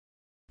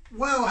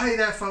Well, hey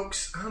there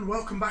folks, and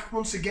welcome back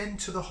once again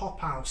to the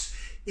Hop House.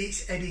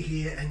 It's Eddie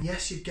here, and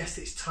yes, you've guessed,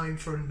 it's time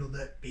for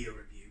another beer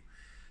review.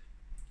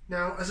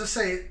 Now, as I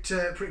say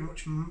at pretty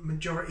much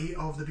majority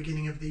of the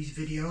beginning of these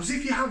videos,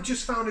 if you have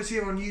just found us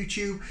here on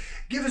YouTube,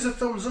 give us a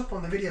thumbs up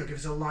on the video, give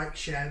us a like,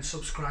 share and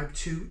subscribe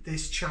to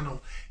this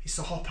channel. It's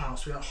the Hop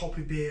House. We like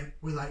hoppy beer,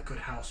 we like good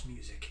house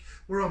music.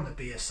 We're on the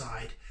beer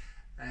side,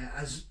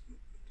 as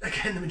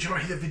again the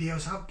majority of the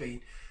videos have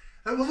been.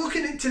 We're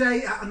looking at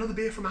today at another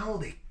beer from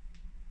Aldi.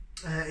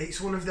 It's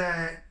one of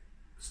their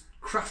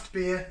craft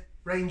beer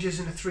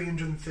ranges in a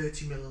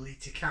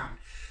 330ml can.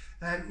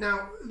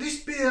 Now,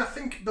 this beer,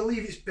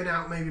 believe it's been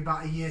out maybe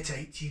about a year to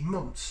 18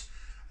 months.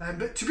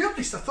 But to be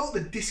honest, I thought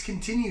they'd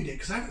discontinued it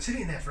because I haven't seen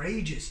it in there for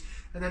ages.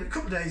 And then a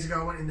couple of days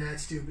ago, I went in there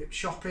to do a bit of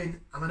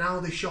shopping. I'm an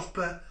Aldi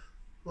shopper,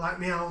 like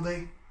me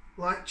Aldi,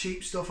 like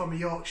cheap stuff. I'm a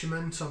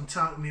Yorkshireman, so I'm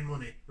tight with my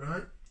money,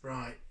 right?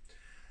 Right.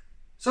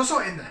 So I saw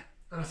it in there,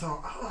 and I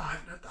thought, oh, I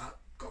haven't had that.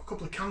 Got a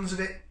couple of cans of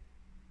it.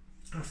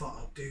 And I thought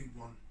I'll do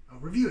one, I'll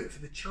review it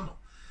for the channel.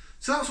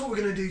 So that's what we're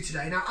going to do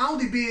today. Now,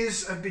 Aldi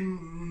beers have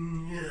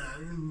been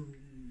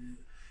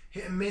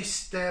hit and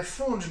miss. They're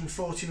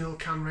 440ml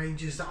can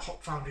ranges. That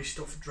Hop Foundry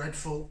stuff,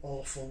 dreadful,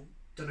 awful.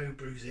 Don't know who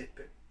brews it,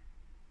 but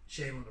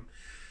shame on them.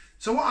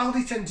 So what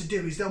Aldi tend to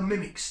do is they'll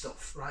mimic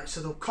stuff, right?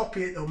 So they'll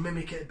copy it, they'll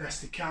mimic it the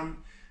best they can.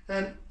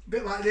 A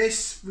bit like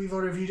this, we've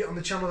already reviewed it on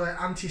the channel, their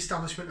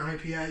anti-establishment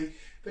IPA.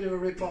 Bit of a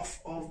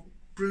rip-off of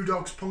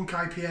Brewdog's Punk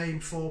IPA in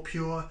 4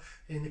 Pure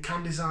in the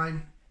can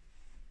design.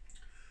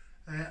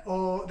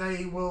 Or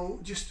they will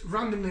just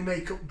randomly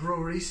make up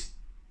breweries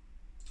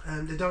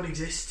and they don't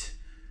exist.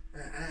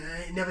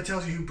 It never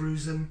tells you who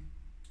brews them,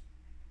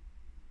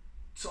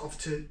 sort of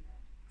to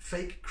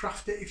fake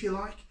craft it, if you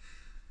like.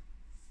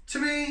 To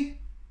me,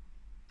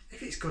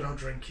 if it's good, I'll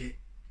drink it.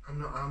 I'm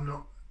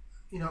not,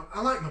 you know,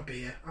 I like my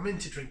beer. I'm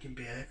into drinking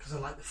beer because I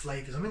like the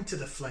flavours. I'm into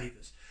the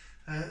flavours.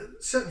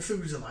 Certain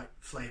foods are like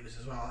flavours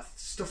as well.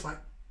 Stuff like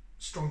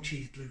strong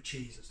cheese, blue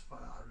cheese and stuff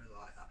like that. I really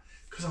like that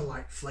because I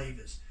like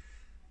flavours.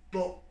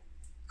 But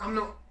I'm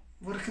not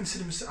what I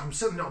consider myself. I'm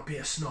certainly not a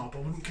beer snob. I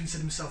wouldn't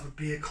consider myself a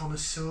beer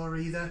connoisseur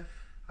either.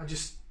 I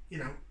just, you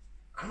know,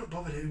 I'm not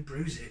bothered who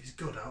brews it. If it's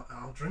good,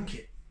 I'll drink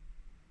it.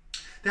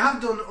 They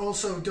have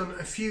also done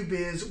a few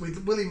beers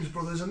with Williams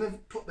Brothers, and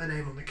they've put their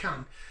name on the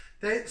can.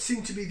 They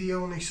seem to be the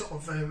only sort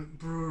of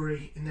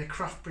brewery in their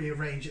craft beer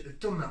range that they've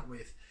done that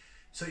with.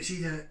 So it's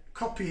either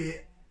copy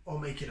it or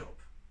make it up.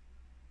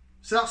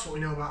 So that's what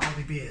we know about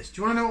Aldi beers.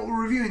 Do you want to know what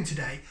we're reviewing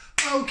today?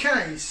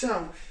 Okay,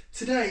 so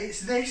today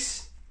it's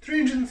this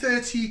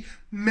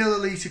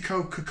 330ml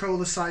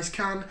Coca-Cola size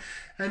can,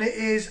 and it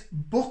is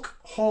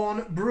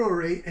Buckhorn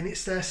Brewery, and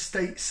it's their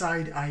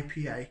Stateside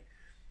IPA.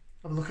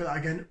 Have a look at that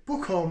again.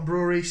 Buckhorn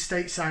Brewery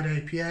Stateside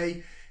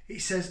IPA.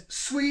 It says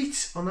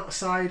sweet on that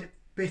side,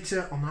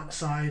 bitter on that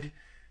side,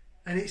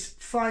 and it's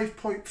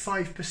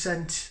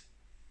 5.5%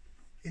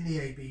 in the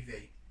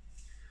ABV.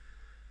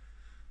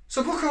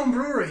 So Buckhorn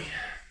Brewery,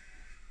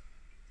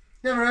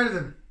 never heard of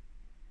them.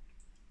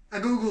 I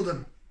googled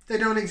them, they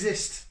don't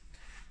exist.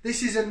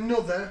 This is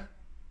another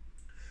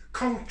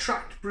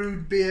contract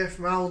brewed beer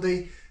from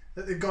Aldi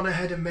that they've gone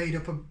ahead and made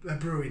up a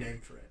brewery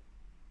name for it.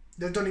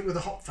 They've done it with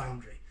a Hop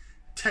Foundry,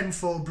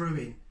 10-4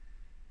 Brewing.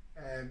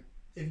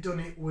 They've done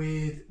it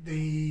with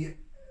the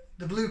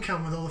blue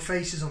can with all the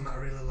faces on that I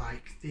really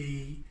like.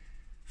 The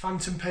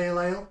Phantom Pale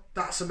Ale,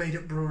 that's a made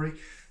up brewery.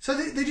 So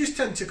they just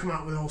tend to come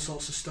out with all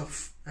sorts of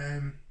stuff.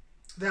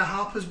 They're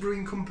Harper's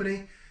Brewing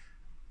Company.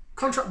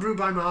 Contract brewed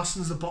by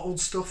Marston's, the bottled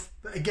stuff.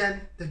 But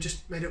again, they've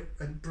just made up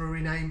a brewery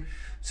name.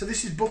 So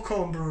this is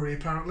Buckhorn Brewery,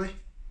 apparently.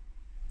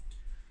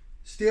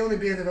 It's the only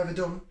beer they've ever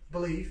done, I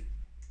believe.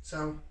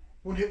 So,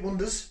 one hit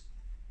wonders.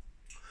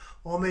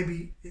 Or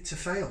maybe it's a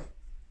fail.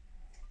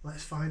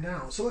 Let's find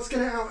out. So let's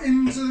get it out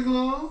into the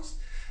glass.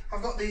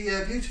 I've got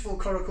the beautiful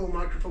Coracle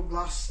micropub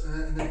glass,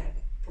 and then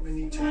probably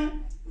need to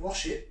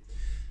wash it.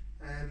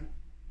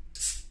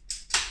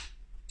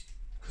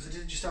 Because I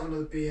did just have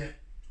another beer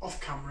off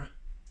camera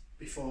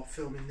before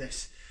filming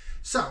this.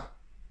 So,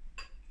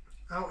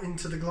 out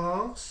into the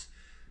glass.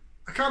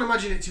 I can't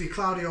imagine it to be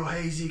cloudy or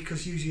hazy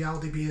because usually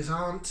Aldi beers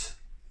aren't.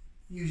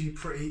 Usually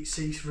pretty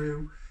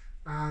see-through,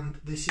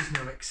 and this is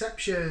no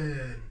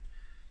exception.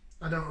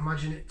 I don't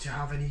imagine it to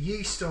have any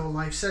yeast or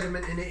live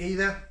sediment in it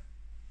either.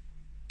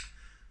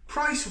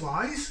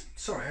 Price-wise,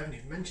 sorry I haven't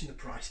even mentioned the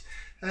price.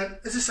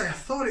 As I say, I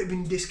thought it had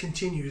been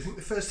discontinued. I think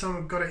the first time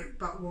I got it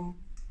about £1.9,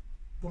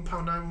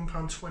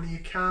 £1.20 a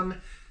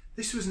can.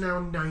 This was now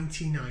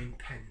 99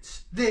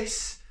 pence.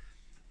 This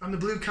and the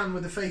blue can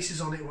with the faces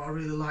on it, what I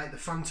really like, the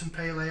Phantom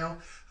Pale Ale,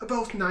 are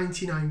both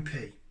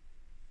 99p.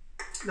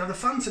 Now the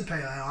Phantom Pale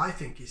Ale I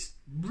think is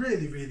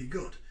really, really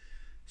good,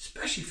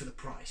 especially for the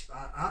price.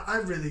 But I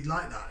really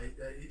like that.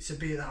 It's a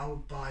beer that I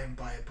would buy and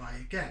buy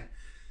again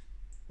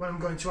when I'm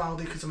going to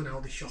Aldi because I'm an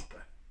Aldi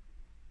shopper.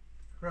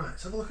 Right,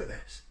 let's have a look at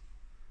this.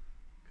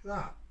 Look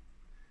at that.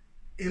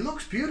 It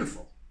looks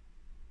beautiful.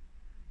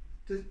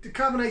 The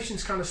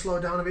carbonation's kind of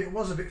slowed down a bit. It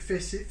was a bit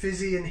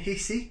fizzy and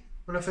hissy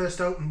when I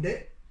first opened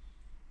it.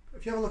 But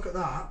if you have a look at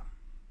that,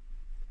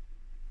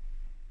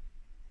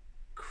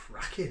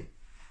 back in.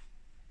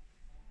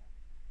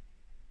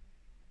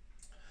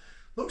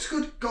 Looks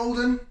good,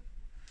 golden,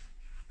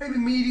 maybe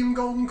medium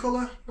golden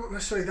colour, not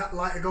necessarily that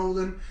lighter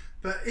golden,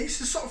 but it's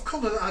the sort of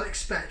colour that I'd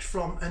expect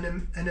from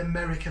an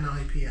American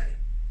IPA.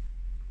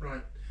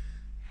 Right,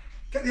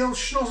 get the old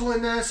schnozzle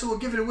in there, so we'll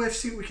give it a whiff,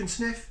 see what we can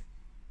sniff.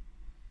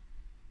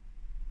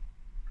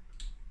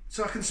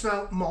 So I can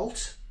smell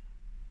malt,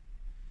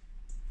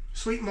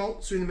 sweet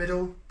malt through the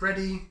middle,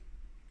 bready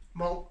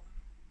malt.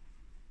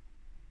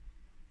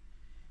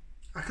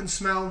 I can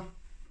smell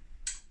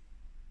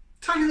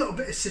tiny little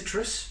bit of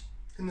citrus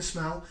in the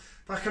smell,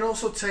 but I can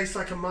also taste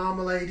like a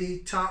marmalade-y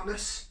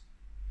tartness.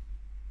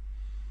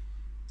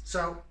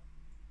 So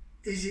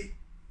is it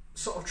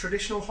sort of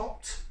traditional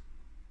hopped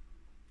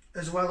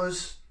as well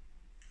as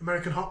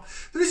American hop?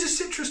 There is a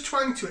citrus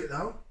twang to it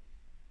though.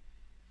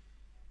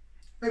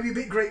 Maybe a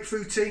bit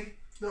grapefruity, a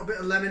little bit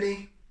of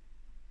lemony,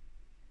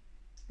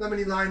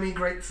 limey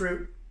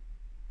grapefruit.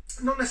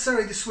 Not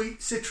necessarily the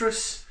sweet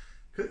citrus.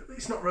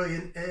 It's not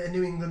really a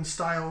New England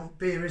style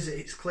beer, is it?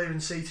 It's clear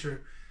and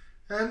see-through.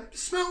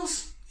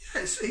 Smells,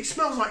 yeah, it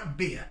smells like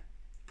beer,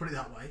 put it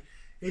that way.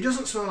 It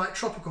doesn't smell like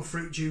tropical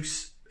fruit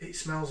juice, it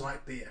smells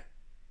like beer.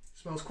 It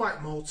smells quite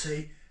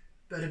malty,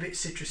 but a bit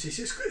citrusy.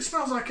 So it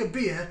smells like a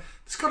beer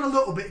that's got a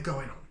little bit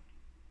going on.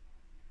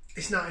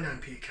 It's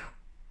 99p a can.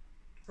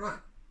 Right,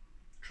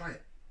 try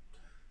it.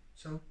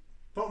 So,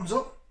 bottoms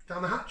up,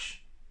 down the hatch.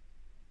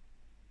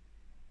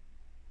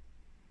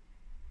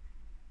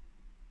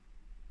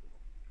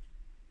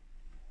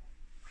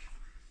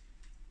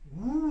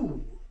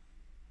 Ooh.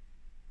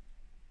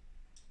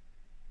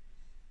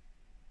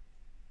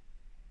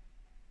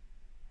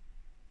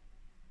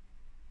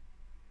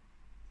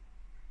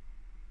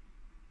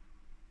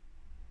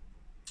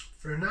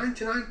 For a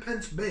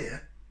 99p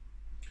beer,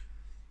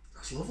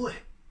 that's lovely.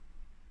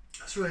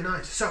 That's really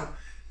nice. So,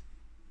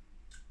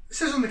 it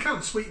says on the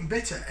can sweet and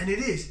bitter, and it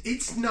is.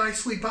 It's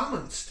nicely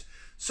balanced.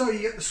 So you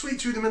get the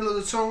sweet through the middle of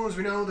the tongue, as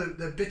we know,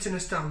 the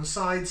bitterness down the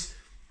sides.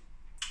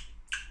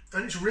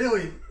 And it's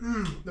really,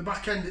 the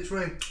back end, it's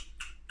really,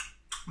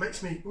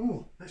 makes me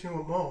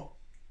want more.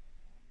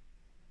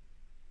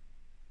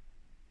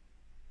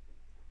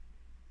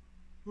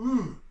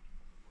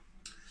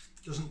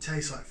 Doesn't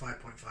taste like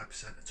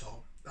 5.5% at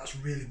all. That's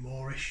really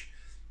moreish.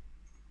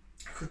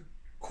 I could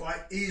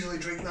quite easily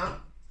drink that,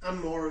 and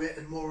more of it,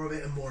 and more of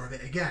it, and more of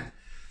it again.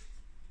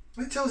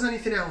 If it tells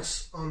anything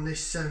else on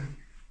this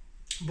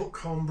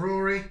Buckhorn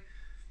Brewery,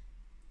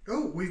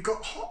 oh, we've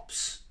got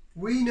hops.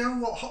 We know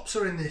what hops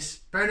are in this.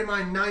 Bearing in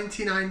mind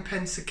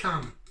 99p a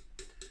can.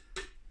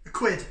 A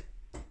quid.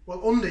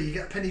 Well, under you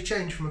get a penny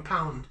change from a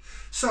pound.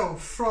 So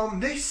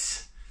from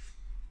this,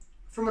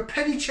 from a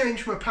penny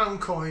change from a pound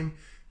coin,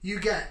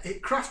 you get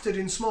it crafted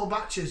in small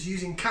batches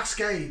using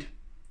Cascade,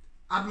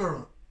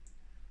 Admiral,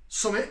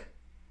 Summit,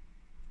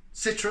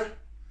 Citra,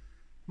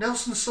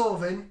 Nelson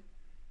Sauvin,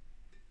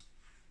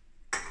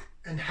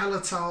 and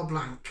Helletal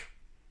Blanc.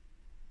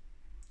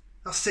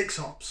 That's 6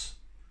 hops.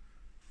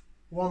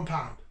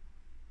 £1.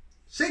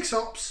 6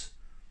 hops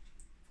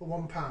for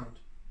 £1.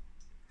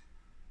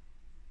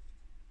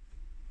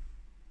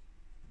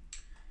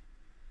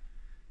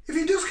 If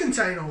it does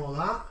contain all of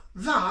that,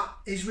 that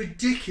is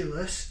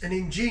ridiculous and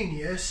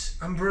ingenious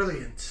and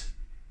brilliant.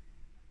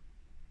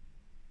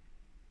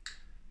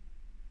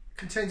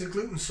 Contains a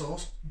gluten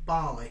source,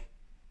 barley.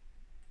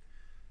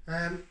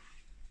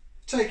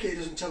 Take it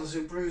doesn't tell us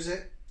who brews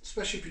it.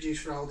 Specially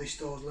produced for Aldi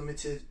stores,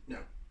 limited. No.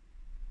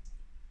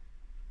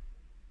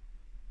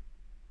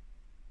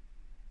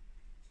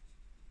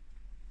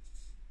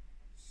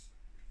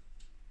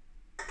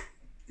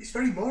 It's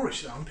very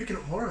moreish though. I'm picking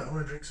up more of it. I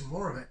want to drink some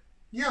more of it.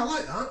 Yeah, I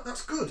like that.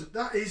 That's good.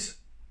 That is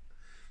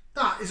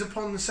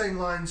upon the same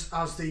lines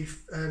as the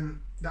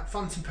that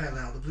Phantom Pale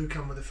Ale, the blue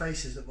can with the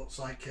faces that looks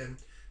like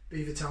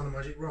Beavertown and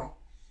Magic Rock.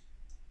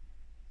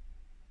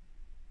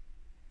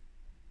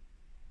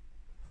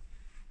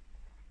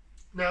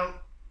 Now,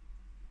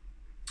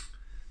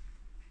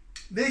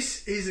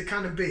 this is a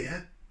kind of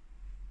beer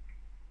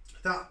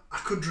that I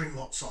could drink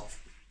lots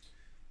of.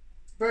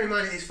 Bear in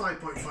mind it is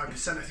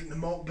 5.5%. I think the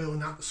malt bill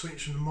and that, the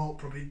sweetness from the malt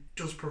probably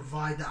does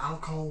provide that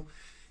alcohol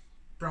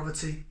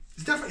gravity.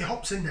 There's definitely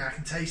hops in there, I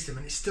can taste them,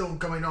 and it's still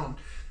going on.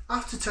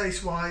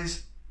 Aftertaste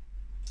wise,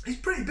 it's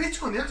pretty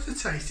bitter on the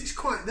aftertaste. It's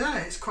quite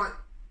there,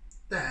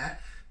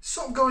 it's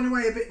sort of going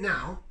away a bit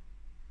now,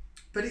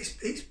 but it's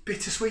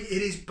bittersweet.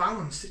 It is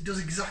balanced. It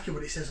does exactly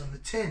what it says on the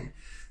tin,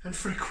 and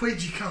for a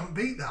quid you can't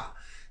beat that.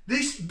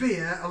 This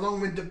beer, along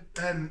with the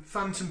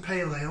Phantom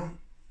Pale Ale,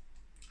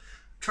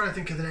 trying to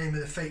think of the name of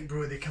the fake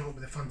brewer they came up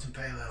with the Phantom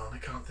Pale Ale, and I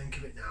can't think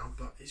of it now,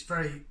 but it's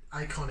very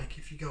iconic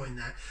if you go in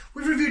there.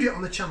 We've reviewed it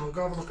on the channel,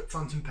 go have a look at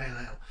Phantom Pale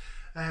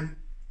Ale.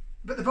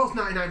 But they're both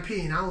 99p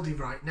in Aldi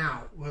right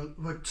now.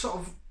 We're sort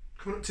of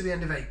coming up to the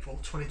end of April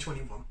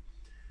 2021.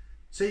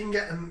 So you can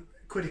get them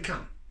 £1 a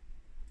can.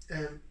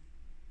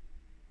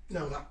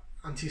 No, that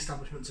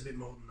anti-establishment's a bit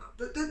more than that.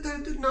 But they're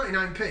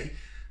 99p,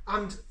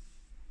 and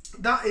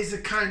that is the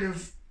kind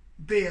of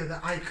beer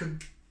that I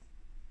could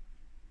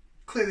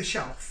clear the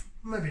shelf.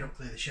 Maybe not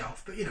clear the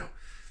shelf, but you know,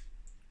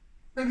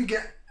 maybe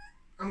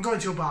I'm going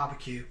to a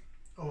barbecue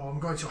or I'm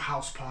going to a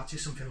house party or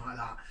something like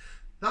that.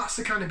 That's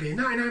the kind of beer,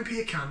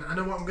 99p a can. I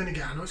know what I'm going to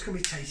get. I know it's going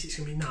to be tasty, it's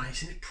going to be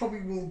nice, and it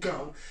probably will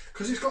go,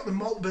 because it's got the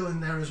malt bill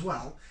in there as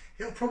well,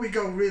 it'll probably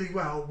go really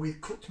well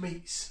with cooked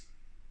meats.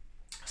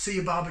 See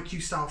your barbecue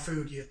style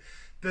food, your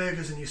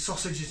burgers and your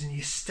sausages and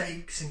your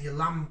steaks and your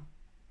lamb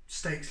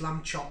steaks,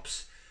 lamb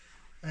chops,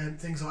 and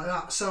things like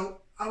that.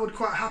 So I would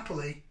quite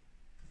happily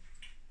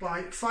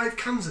buy 5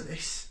 cans of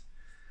this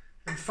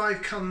and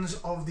 5 cans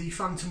of the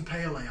Phantom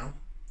Pale Ale,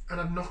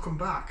 and I'd knock them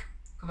back,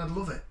 and I'd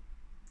love it.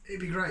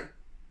 It'd be great.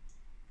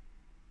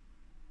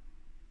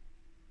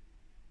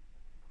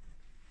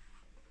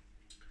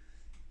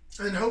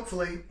 And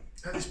hopefully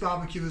at this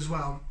barbecue as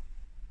well,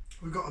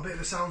 we've got a bit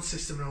of a sound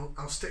system, and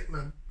I'll stick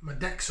my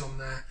decks on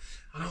there,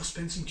 and I'll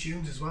spin some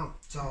tunes as well.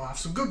 So I'll have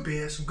some good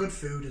beer, some good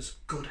food, and some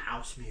good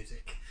house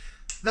music.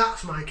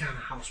 That's my kind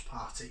of house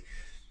party.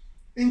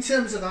 In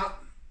terms of that,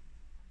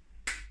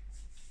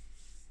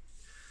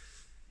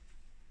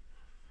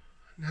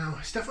 now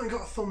it's definitely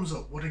got a thumbs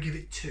up. Would I give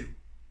it 2?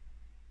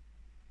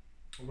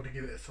 Or would I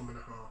give it a thumb and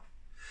a half?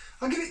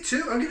 I'll give it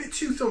 2. I'll give it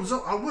 2 thumbs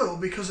up. I will,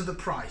 because of the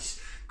price.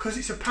 Because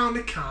it's £1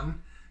 a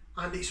can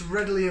and it's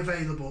readily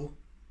available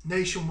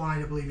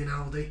nationwide, I believe, in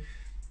Aldi.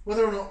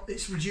 Whether or not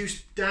it's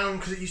reduced down,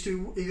 because it used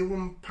to be either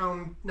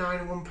 £1.9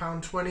 or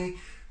 £1.20,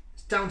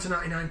 it's down to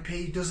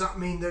 99p. Does that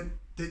mean that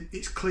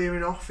it's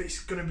clearing off? It's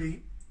going to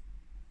be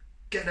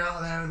getting out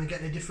of there and they're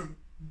getting a different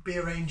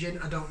beer range in?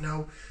 I don't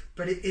know.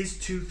 But it is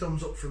 2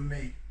 thumbs up from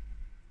me.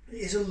 It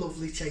is a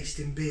lovely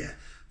tasting beer.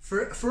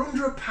 For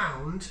under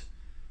 £1,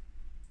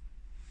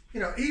 you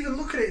know, even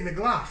look at it in the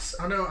glass.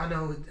 I know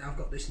I've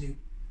got this new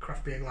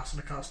craft beer glass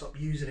and I can't stop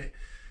using it.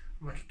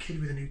 I'm like a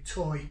kid with a new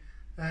toy.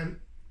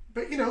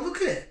 But you know, look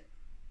at it.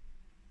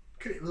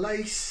 Look at it,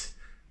 lace.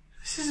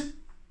 This is a £1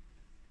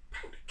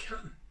 a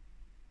can.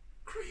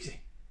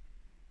 Crazy.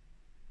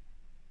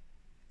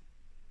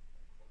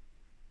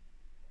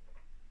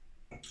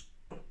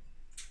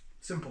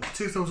 Simple.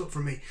 2 thumbs up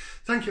from me.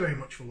 Thank you very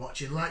much for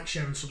watching. Like,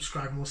 share and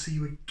subscribe, and we'll see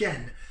you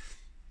again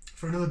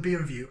for another beer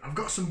review. I've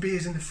got some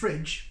beers in the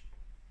fridge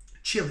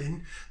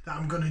chilling that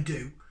I'm going to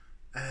do.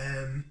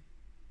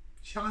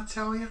 Shall I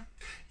tell you?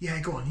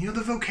 Yeah, go on. You know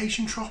the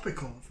Vocation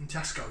Tropical from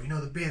Tesco? You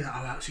know the beer that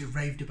I absolutely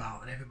raved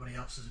about and everybody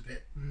else is a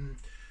bit...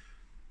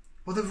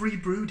 Well, they've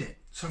rebrewed it.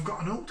 So I've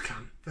got an old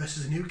can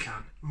versus a new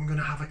can. And we're going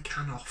to have a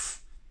can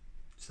off.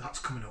 So that's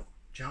coming up.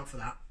 Watch out for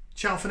that.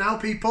 Ciao for now,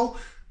 people.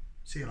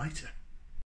 See you later.